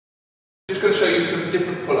just going to show you some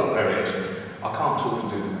different pull-up variations. I can't talk and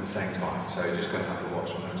do them at the same time, so you're just going to have to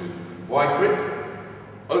watch. I'm going to do wide grip,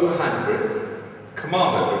 overhand grip,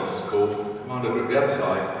 commando grip it's called, commando grip the other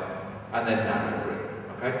side, and then narrow grip,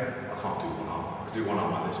 okay? I can't do one arm, I can do one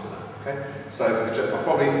arm like this with that, okay? So I'll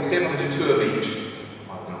probably, see if I can do 2 of each,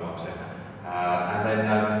 I don't know why I'm saying that, and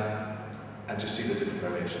then, and just see the different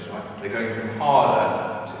variations, right? They're going from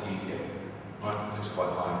harder to easier, right? This is quite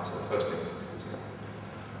high, so the first thing.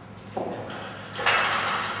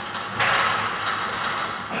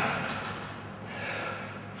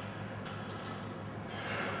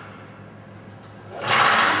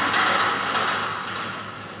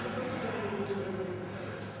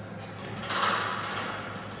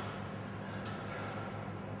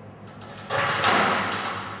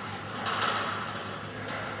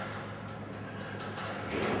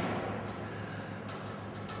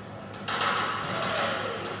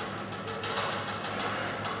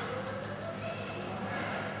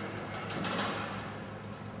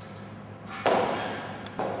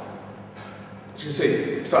 As you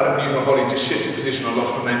can see, started having to use my body and just shifted position, I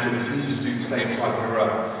lost momentum. It's easy to do the same type in a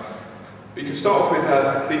row. But you can start off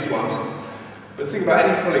with these ones. But the thing about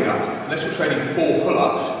any pulling up, unless you're training 4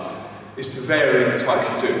 pull-ups, is to vary in the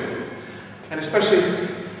type you do. And especially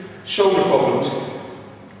shoulder problems,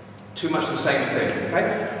 too much the same thing,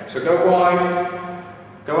 okay? So go wide,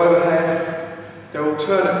 go overhead, go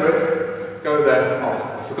alternate grip, go there.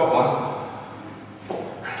 Oh, I forgot one.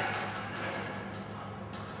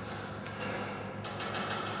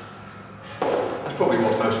 Probably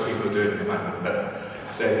what most people are doing at the moment, but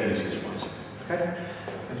they're the easiest ones. Okay?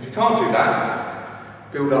 And if you can't do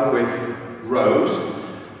that, build up with rows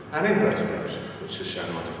and inverted rows, which is shown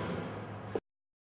on different